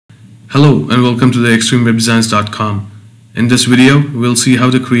Hello and welcome to the extremewebdesigns.com. In this video, we'll see how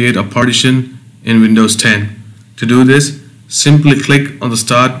to create a partition in Windows 10. To do this, simply click on the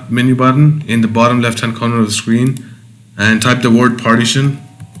Start menu button in the bottom left-hand corner of the screen and type the word partition.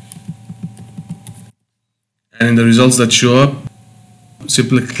 And in the results that show up,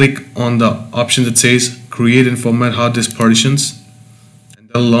 simply click on the option that says Create and Format Hard Disk Partitions, and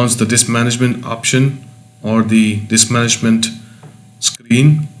that'll launch the Disk Management option or the Disk Management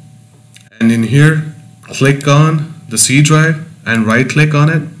screen. And in here, click on the C drive and right click on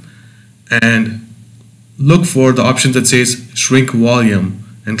it and look for the option that says Shrink Volume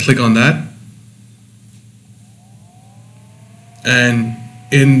and click on that. And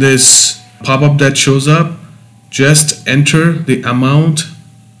in this pop-up that shows up, just enter the amount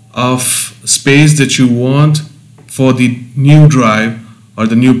of space that you want for the new drive or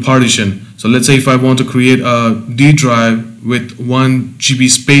the new partition. So let's say if I want to create a D drive with 1 GB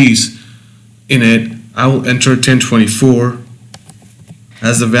space in it, I will enter 1024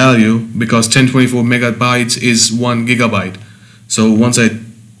 as the value because 1024 megabytes is 1 gigabyte. So once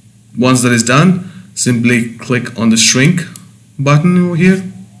that is done, simply click on the shrink button over here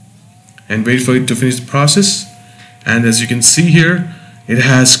and wait for it to finish the process. And as you can see here, it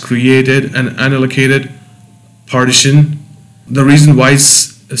has created an unallocated partition. The reason why it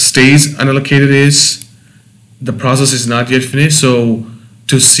stays unallocated is the process is not yet finished. So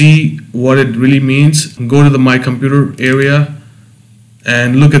to see what it really means, go to the My Computer area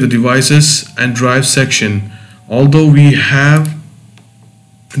and look at the devices and drive section. Although we have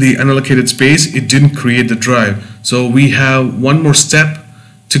the unallocated space, it didn't create the drive. So we have one more step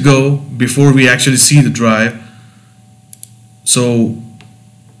to go before we actually see the drive. So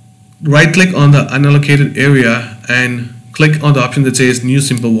right click on the unallocated area and click on the option that says New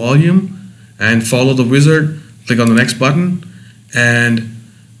Simple Volume and follow the wizard. Click on the next button and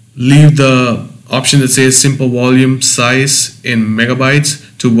leave the option that says Simple Volume Size in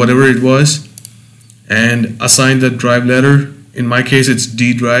megabytes to whatever it was and assign the drive letter. In my case it's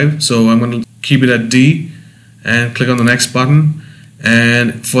D drive, so I'm going to keep it at D and click on the next button.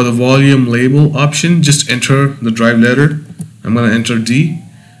 And for the volume label option, just enter the drive letter. I'm going to enter D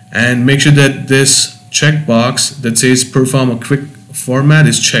and make sure that this checkbox that says Perform a Quick Format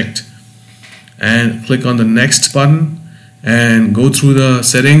is checked, and click on the next button and go through the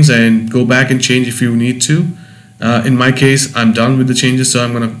settings and go back and change if you need to. In my case, I'm done with the changes, so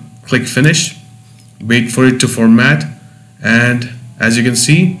I'm going to click Finish, wait for it to format, and as you can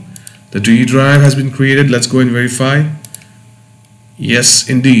see, the D drive has been created. Let's go and verify. Yes,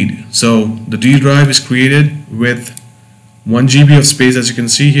 indeed. So the D drive is created with 1 GB of space, as you can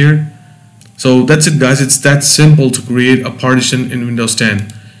see here. So that's it, guys. It's that simple to create a partition in Windows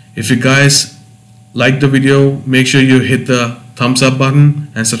 10. If you guys like the video, make sure you hit the thumbs up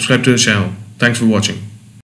button and subscribe to the channel. Thanks for watching.